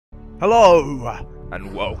Hello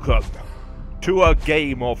and welcome to a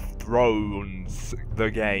Game of Thrones, the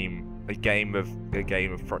game of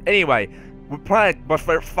Thrones. Anyway, we're playing my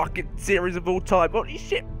favorite fucking series of all time. Holy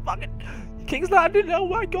shit, fucking King's Landing! Oh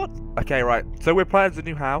my god. Okay, right. So we're playing as a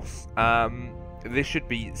new house. This should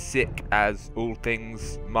be sick as all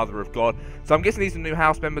things Mother of God. So I'm guessing these are new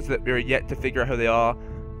house members that we're yet to figure out who they are.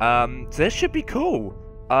 So this should be cool.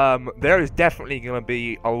 There is definitely going to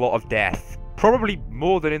be a lot of death. Probably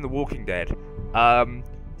more than in The Walking Dead.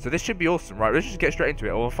 So this should be awesome, right? Let's just get straight into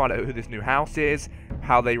it. I want to find out who this new house is,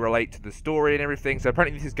 how they relate to the story and everything. So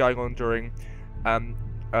apparently this is going on during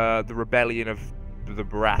the rebellion of the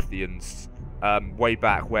Baratheons. Way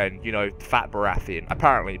back when, you know, Fat Baratheon.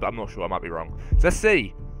 Apparently, but I'm not sure, I might be wrong. So let's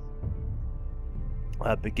see.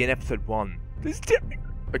 Begin episode 1.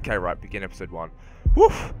 Okay, right, begin episode 1.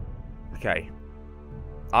 Woof! Okay.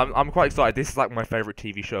 I'm quite excited. This is like my favourite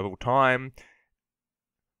TV show of all time.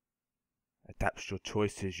 Adapt your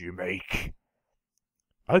choices you make.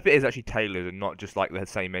 I hope it is actually tailored and not just like the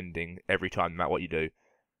same ending every time, no matter what you do.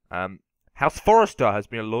 House Forrester has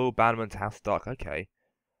been a loyal bandman to House Stark. Okay.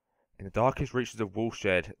 In the darkest reaches of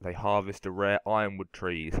Woolshed, they harvest the rare ironwood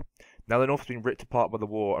trees. Now the North has been ripped apart by the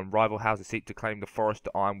war, and rival houses seek to claim the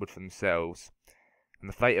Forrester ironwood for themselves. And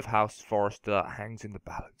the fate of House Forrester hangs in the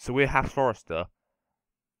balance. So we're House Forrester,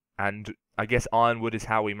 and I guess ironwood is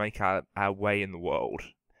how we make our way in the world.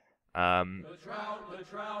 The trout in the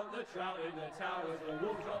towers, the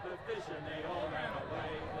wolves got the fish and they all ran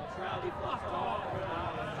away. The trout, he flopped off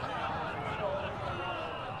without a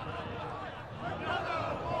another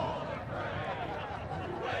wall to pray.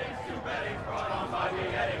 Two weddings brought on by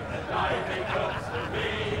beheadings, the diving cooks to me.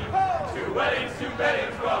 Two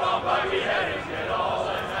weddings brought on by beheadings, yet all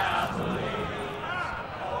unhappily.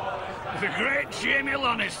 The great Jamie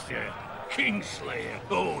Lannister, Kingslayer,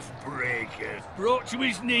 Oathbreaker, brought to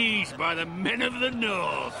his knees by the men of the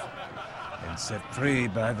North. And set free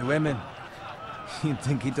by the women. You'd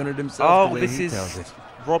think he'd done it himself the way he tells it.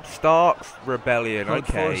 Robb Stark's rebellion, Lord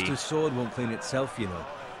okay. Forrester's sword won't clean itself, you know.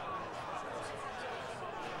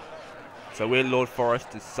 So we're Lord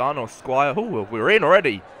Forrester's son or squire. Oh, we're in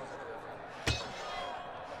already.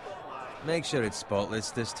 Make sure it's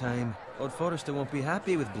spotless this time. Lord Forrester won't be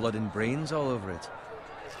happy with blood and brains all over it.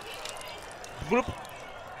 Whoop.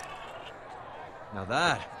 Now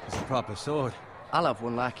that is a proper sword. I'll have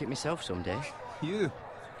one like it myself someday. You'll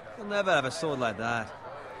never have a sword like that.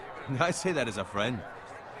 I say that as a friend.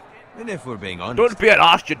 And if we're being honest... Don't be an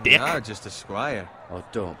arse, you dick. You're just a squire. Oh,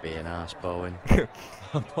 don't be an arse, Bowen.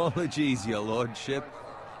 Apologies, your lordship.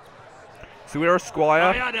 So we're a squire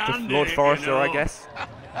I had a to hand Lord in it, Forrester, you know. I guess.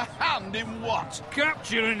 A hand in what?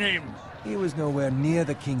 Capturing him. He was nowhere near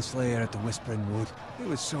the Kingslayer at the Whispering Wood. He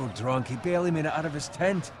was so drunk he barely made it out of his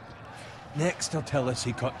tent. Next he'll tell us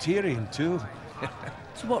he caught Tyrion too.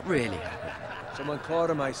 So what really happened? Someone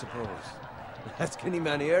caught him, I suppose. Ask any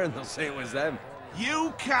man here and they'll say it was them.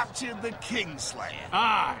 You captured the Kingslayer?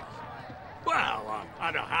 Aye. Well, I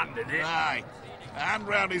had a hand in it. Aye. A hand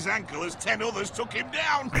round his ankle as 10 others took him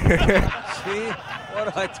down. See? What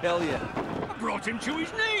did I tell you? I brought him to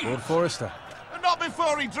his knees. Lord Forrester. And not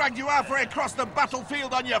before he dragged you halfway across the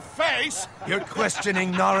battlefield on your face. You're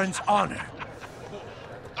questioning Norrin's honor.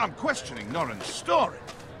 I'm questioning Norrin's story,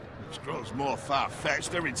 which grows more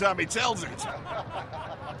far-fetched every time he tells it.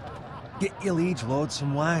 Get your liege lord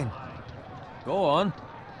some wine. Go on.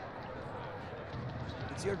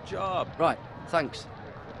 It's your job. Right, thanks.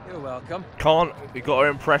 You're welcome. We got to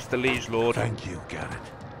impress the liege lord. Thank you, Garrett.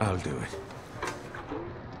 I'll do it.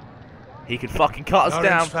 He could fucking cut us Norrin's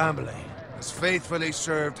down. family has faithfully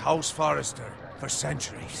served House Forrester for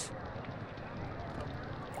centuries.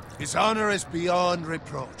 His honor is beyond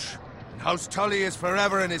reproach, and House Tully is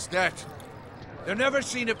forever in his debt. They've never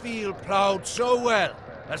seen a field ploughed so well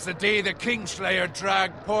as the day the Kingslayer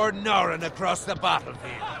dragged poor Norrin across the battlefield.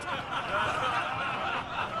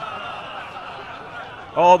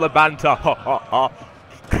 Oh, the banter. Ha ha ha.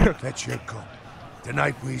 Let your come.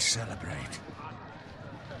 Tonight we celebrate.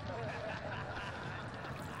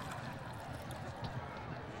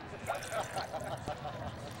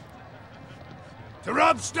 To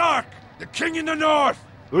Robb Stark, the King in the North!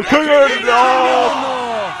 The King of the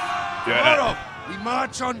North! Tomorrow, we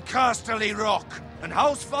march on Casterly Rock, and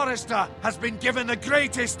House Forrester has been given the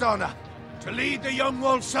greatest honor to lead the Young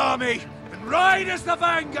Wolf's army and ride as the Oh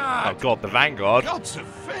vanguard! god, the Vanguard. Gods have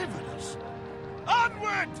favoured us.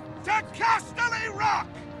 Onward to Casterly Rock!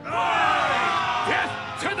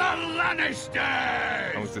 Death to the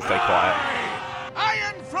Lannisters! I was to stay quiet.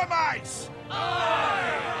 Iron from ice!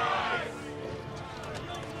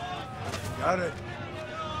 Got it.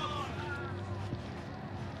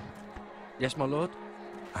 Yes, my lord?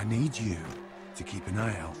 I need you to keep an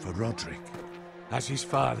eye out for Roderick. As his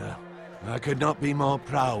father, I could not be more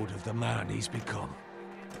proud of the man he's become.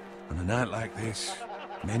 On a night like this,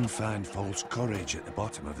 men find false courage at the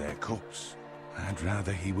bottom of their cups. I'd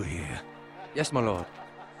rather he were here. Yes, my lord.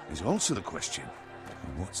 There's also the question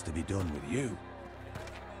of what's to be done with you.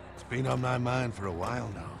 It's been on my mind for a while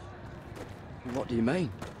now. What do you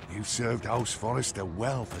mean? You've served House Forrester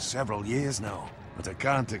well for several years now, but I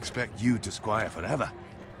can't expect you to squire forever.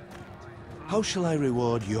 How shall I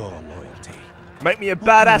reward your loyalty? Make me a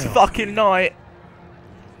badass fucking knight.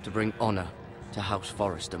 To bring honour to House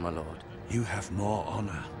Forrester, my lord. You have more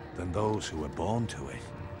honor than those who were born to it.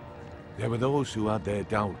 There were those who had their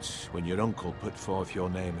doubts when your uncle put forth your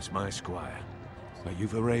name as my squire. But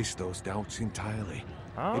you've erased those doubts entirely.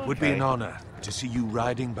 Oh, it would be an honor to see you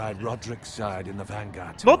riding by Roderick's side in the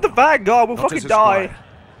Vanguard. Not the Vanguard, we'll Not fucking as a die. squire,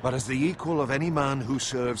 but as the equal of any man who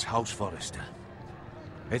serves House Forrester.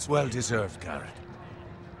 It's well deserved, Garrett.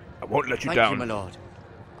 I won't let you Thank down. you, my lord.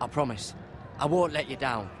 I promise. I won't let you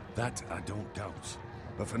down. That I don't doubt.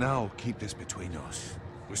 But for now, keep this between us.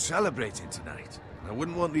 We're celebrating tonight. I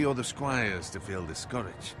wouldn't want the other squires to feel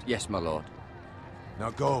discouraged. Yes, my lord.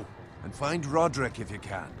 Now go, and find Roderick if you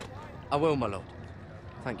can. I will, my lord.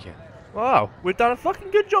 Thank you. Wow, we've done a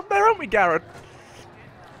fucking good job there, haven't we, Garrett?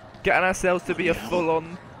 Getting ourselves to be a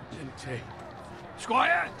full-on...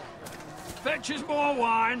 Squire, fetch us more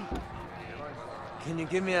wine. Can you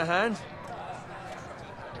give me a hand?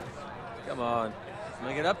 Come on,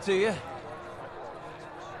 make it up to you.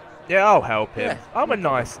 Yeah, I'll help him. Yeah. I'm a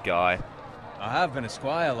nice guy. I have been a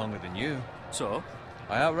squire longer than you. So?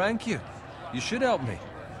 I outrank you. You should help me.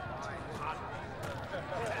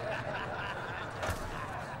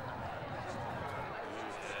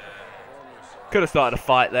 Could have started a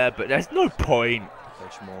fight there, but there's no point.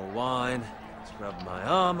 Fetch more wine, scrub my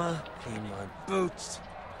armor, clean my boots.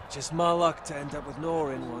 Just my luck to end up with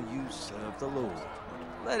Norin while you serve the Lord.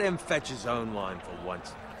 Let him fetch his own wine for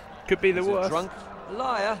once. Could be the He's a worst. drunk, a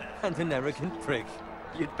liar, and an arrogant prick.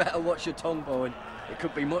 You'd better watch your tongue, Bowen. It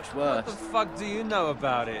could be much What the worse. fuck do you know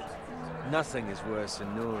about it? Nothing is worse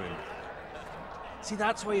than Norin. See,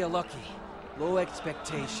 that's where you're lucky. Low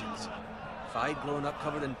expectations. If I'd grown up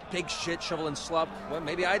covered in pig shit, shovel and slop, well,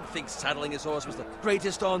 maybe I'd think saddling his horse was the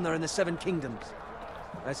greatest honor in the Seven Kingdoms.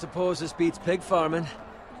 I suppose this beats pig farming.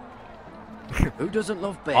 Who doesn't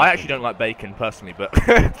love bacon? I actually don't like bacon, personally, but...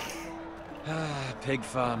 Ah, pig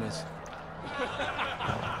farmers.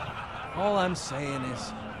 All I'm saying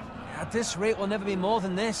is, at this rate we'll never be more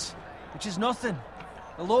than this, which is nothing.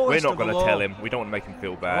 The lowest We're not of the going to low. tell him. We don't want to make him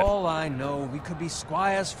feel bad. All I know, we could be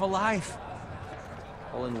squires for life.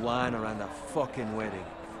 Pulling wine around a fucking wedding.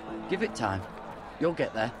 Give it time. You'll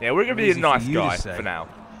get there. Yeah, we're going to be a Easy for nice you to guy say. for now.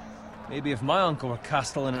 Maybe if my uncle were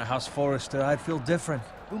castellan at House Forrester, I'd feel different.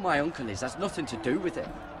 Who my uncle is has nothing to do with it.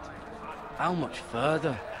 How much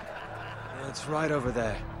further? It's right over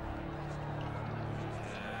there.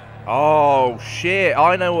 Oh, shit.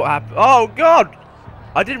 I know what happened. Oh, God.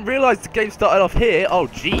 I didn't realise the game started off here. Oh,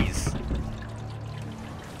 jeez.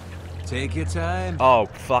 Take your time. Oh,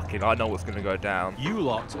 fucking. I know what's going to go down. You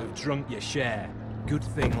lot have drunk your share. Good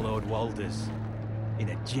thing, Lord Walders. In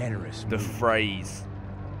a generous The mood. phrase.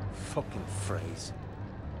 Fucking phrase.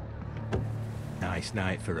 Nice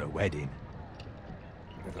night for a wedding.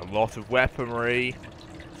 There's a lot of weaponry.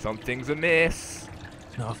 Something's amiss.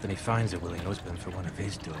 It's not often he finds a willing husband for one of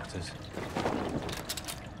his daughters.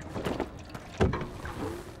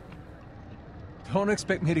 Don't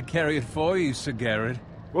expect me to carry it for you, Sir Garrett.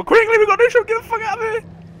 Well, quickly, we've got to do something. Get the fuck out of here.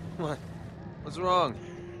 What? What's wrong?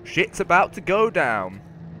 Shit's about to go down.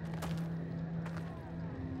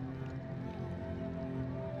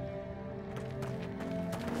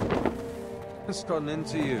 What's gotten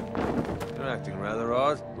into you? You're acting rather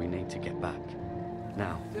odd. We need to get back.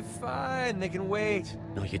 Now. They're fine, they can wait.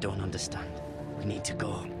 No, you don't understand. We need to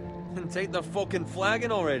go. And take the fucking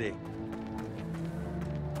flagon already.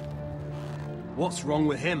 What's wrong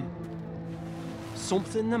with him?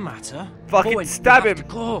 Something the matter? Fucking Bowen, stab we have him.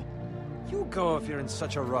 to go. You go if you're in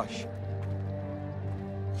such a rush.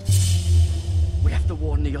 We have to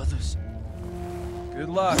warn the others. Good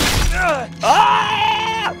luck.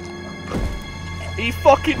 Ah! He's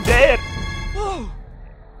fucking dead.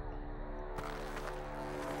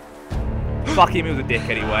 Fuck him, he was a dick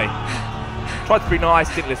anyway. Tried to be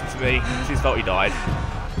nice, didn't listen to me. It's his fault he died.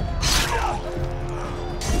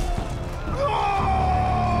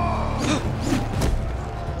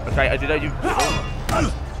 Okay, I don't know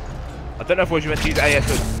if you meant to use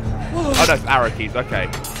AS or... Oh no, it's arrow keys, okay.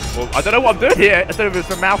 Well, I don't know what I'm doing here. I don't know if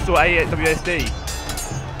it's a mouse or AWSD.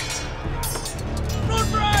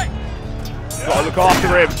 Gotta look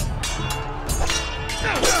after him.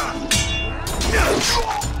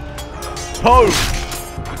 Home.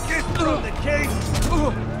 The king.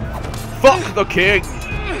 Fuck the king.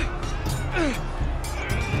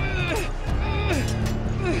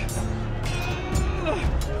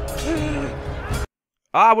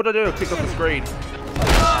 Ah, what'd I do? Click off the screen.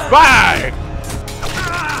 Bang!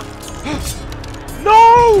 No!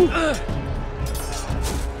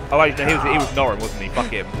 Oh wait, no, he was Norrin, wasn't he?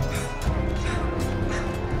 Fuck him.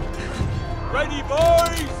 Ready,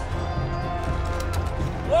 boys!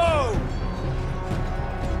 Whoa!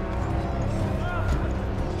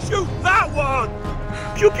 Shoot that one!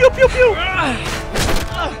 Pew pew pew pew!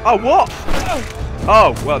 Oh, what?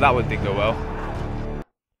 Oh, well, that one didn't go well.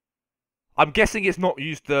 I'm guessing it's not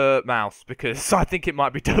used the mouse because I think it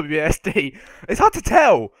might be WSD. It's hard to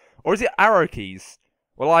tell. Or is it arrow keys?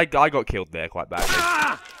 Well, I got killed there quite badly.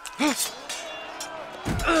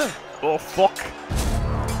 Oh, fuck.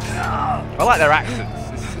 I like their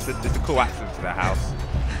accents. It's a cool accent to their house.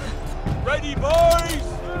 Ready, boys!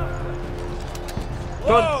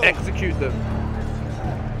 Don't execute them.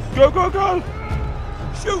 Go, go, go!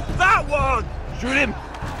 Shoot that one! Shoot him!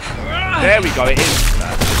 There we go, it is.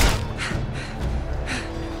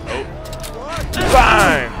 Oh.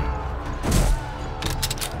 Bang!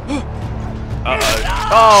 Uh-oh.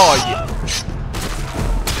 Oh, yeah.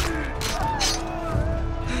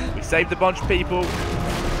 We saved a bunch of people.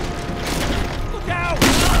 Look out!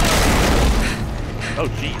 Oh,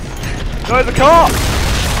 jeez. No, the car!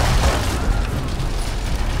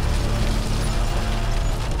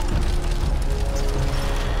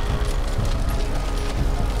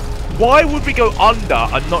 Why would we go under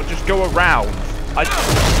and not just go around?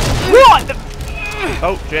 What?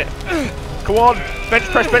 Oh, shit. Come on. Bench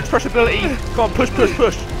press ability. Come on, push, push,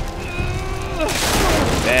 push.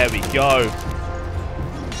 There we go.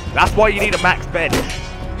 That's why you need a max bench.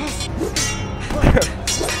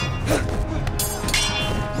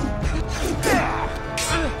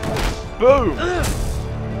 Boom.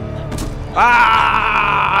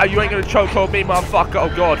 Ah, you ain't gonna choke on me, motherfucker. Oh,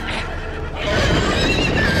 God.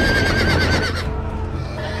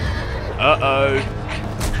 Uh-oh.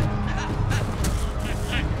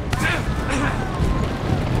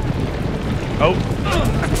 Oh.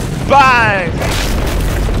 Bang!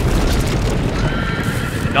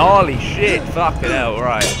 Gnarly shit. Fucking hell,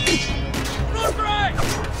 right.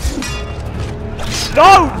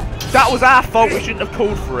 No! That was our fault. We shouldn't have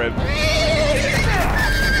called for him.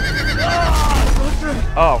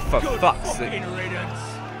 Oh, for fuck's sake.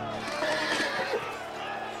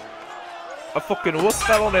 A fucking wolf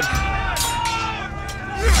fell on him.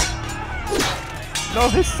 No,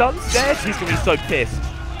 his son's dead. He's gonna be so pissed.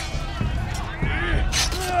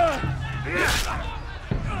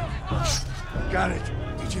 Garrett,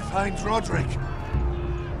 did you find Roderick?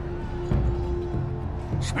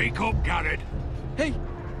 Speak up, Garrett. Hey,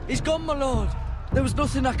 he's gone, my lord. There was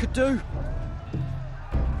nothing I could do.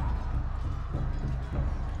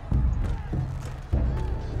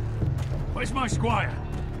 Where's my squire?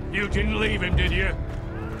 You didn't leave him, did you?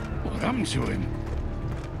 What happened to him?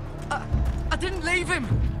 I didn't leave him,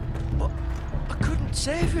 but I couldn't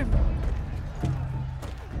save him.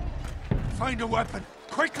 Find a weapon,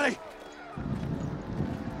 quickly!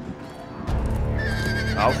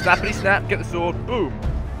 Oh, snappity snap, get the sword, boom.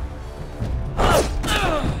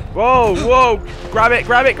 Whoa, whoa, grab it,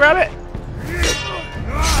 grab it, grab it.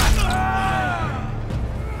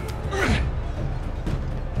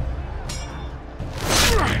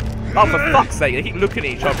 Oh, for fuck's sake, they keep looking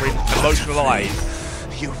at each other in emotional eyes.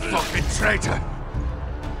 You fucking traitor!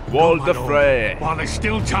 Wall the fray. While there's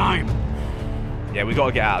still time. Yeah, we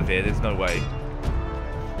gotta get out of here, there's no way.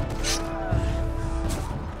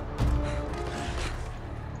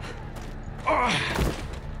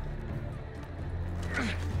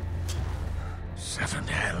 Seven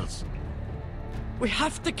hells. We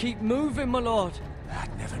have to keep moving, my lord.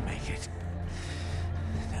 I'd never make it.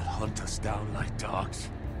 They'll hunt us down like dogs.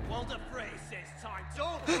 Well, the phrase says time.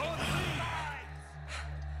 Don't run.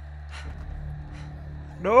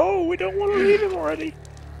 No, we don't want to leave him already.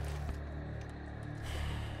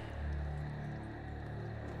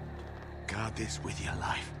 Guard this with your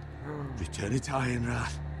life. Return it to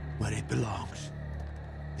Ironrath, where it belongs.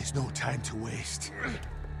 There's no time to waste.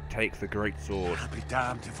 Take the great sword. I'll be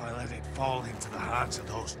damned if I let it fall into the hands of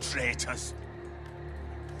those traitors.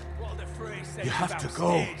 Well, the phrase says You have to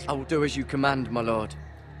go. I will do as you command, my lord.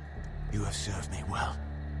 You have served me well.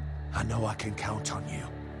 I know I can count on you.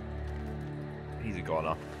 He's a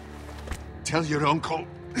goner. Tell your uncle.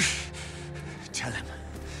 Tell him.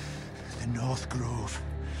 The North Grove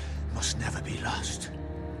must never be lost.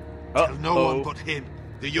 Tell no one but him.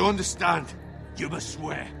 Do you understand? You must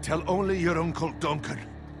swear. Tell only your Uncle Duncan.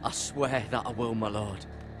 I swear that I will, my lord.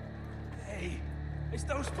 Hey, it's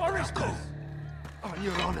those foresters. On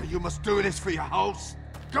your honor, you must do this for your house.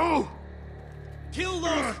 Go! Kill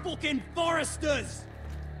those fucking foresters!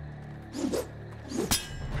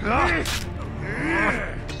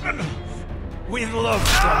 With love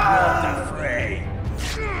from Lord Frey.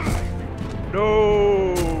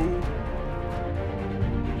 No.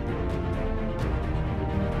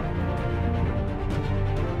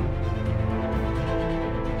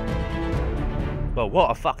 Well,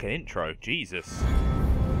 what a fucking intro, Jesus.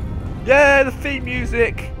 Yeah, the theme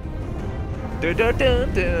music. So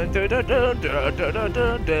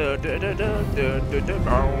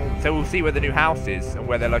we'll see where the new house is and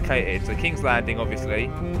where they're located. So King's Landing,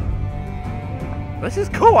 obviously. This is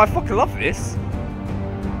cool. I fucking love this.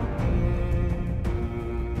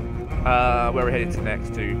 Where we're heading to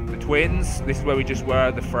next to the Twins. This is where we just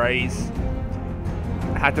were. The Freys.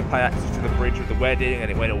 I had to pay access to the bridge with the wedding,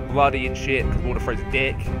 and it went all bloody and shit because Walter Frey's a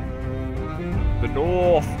dick. The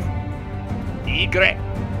North. Egret.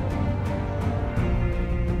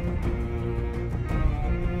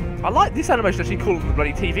 I like this animation actually called the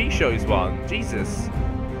bloody TV shows one. Jesus.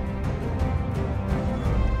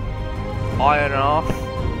 Iron Earth.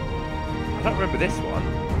 I don't remember this one.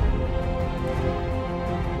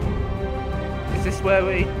 Is this where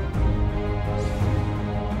we...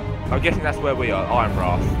 I'm guessing that's where we are, Iron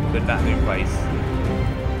Wrath, that new place.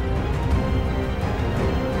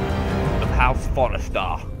 Of House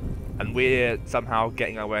Forrester. And we're somehow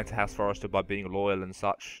getting our way into House Forrester by being loyal and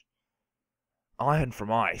such. Iron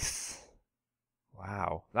from Ice.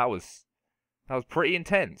 Wow, that was pretty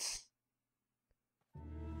intense.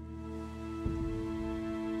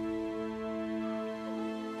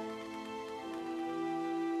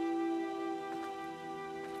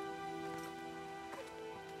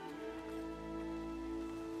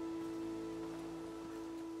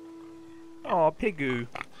 Oh, Pigoo.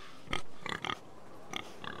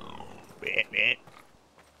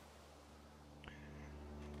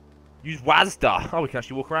 Use Wazda. Oh, we can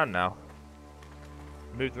actually walk around now.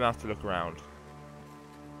 Move the mouse to look around.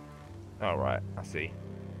 Alright, I see.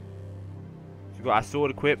 So we've got our sword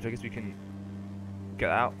equipped. I guess we can get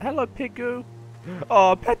out. Hello, Pigoo.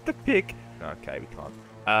 Oh, pet the pig. Okay, we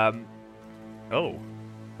can't. Oh.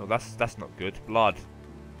 Oh, that's not good. Blood.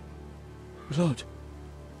 Blood.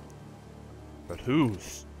 But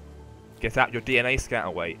whose? Get out your DNA scatter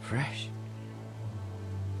weight. Fresh.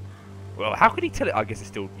 Well, how could he tell it? I guess it's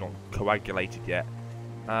still not coagulated yet.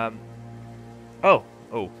 Oh.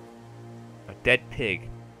 A dead pig.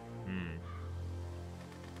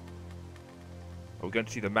 Are we going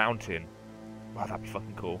to see the mountain? Wow, that'd be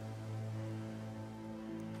fucking cool.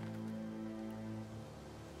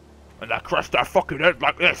 And I crushed that fucking head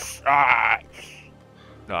like this! Ah!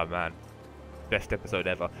 Oh, man. Best episode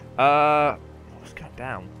ever. What's going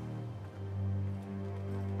down?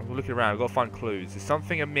 We're looking around, we've got to find clues. There's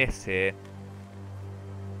something amiss here.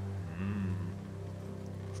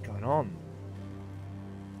 What's going on?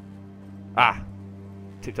 Ah!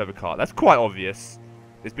 Tipped over cart. That's quite obvious.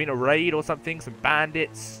 There's been a raid or something, some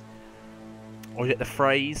bandits. Or is it the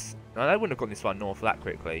Freys? No, they wouldn't have gone this far north that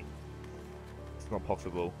quickly. It's not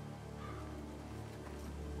possible.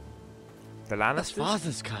 The Lannisters? That's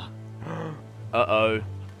Father's car. Uh-oh.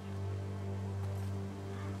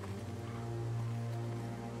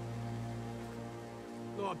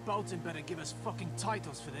 Lord Bolton better give us fucking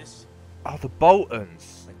titles for this. Oh, the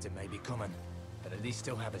Boltons. Winter may be coming, but at least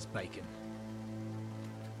he'll have his bacon.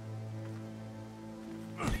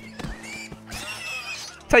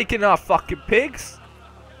 Taking our fucking pigs.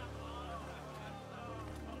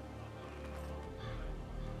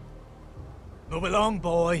 Move along,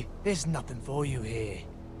 boy. There's nothing for you here.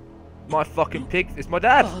 My fucking pig. It's my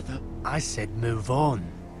dad. Father. I said move on.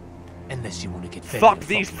 Unless you want to get fed Fuck with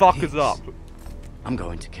the these fucking fuckers up. pigs. I'm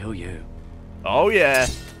going to kill you. Oh yeah.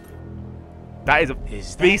 That is a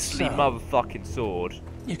Is that beastly so? motherfucking sword.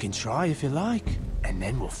 You can try if you like. And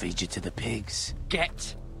then we'll feed you to the pigs.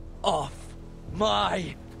 Get off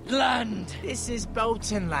my land! This is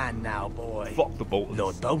Bolton land now, boy. Fuck the Boltons.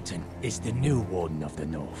 Lord Bolton is the new Warden of the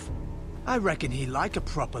North. I reckon he'd like a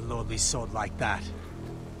proper lordly sword like that.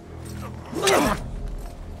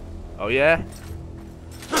 Oh yeah?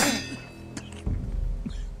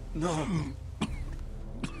 No.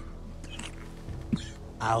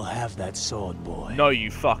 I'll have that sword, boy. No, you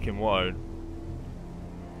fucking won't.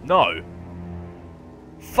 No.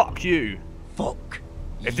 Fuck you. Fuck.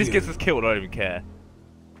 If this gets us killed, I don't even care.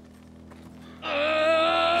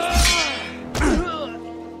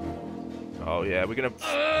 Oh yeah, we're gonna...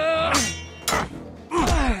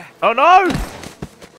 Oh no!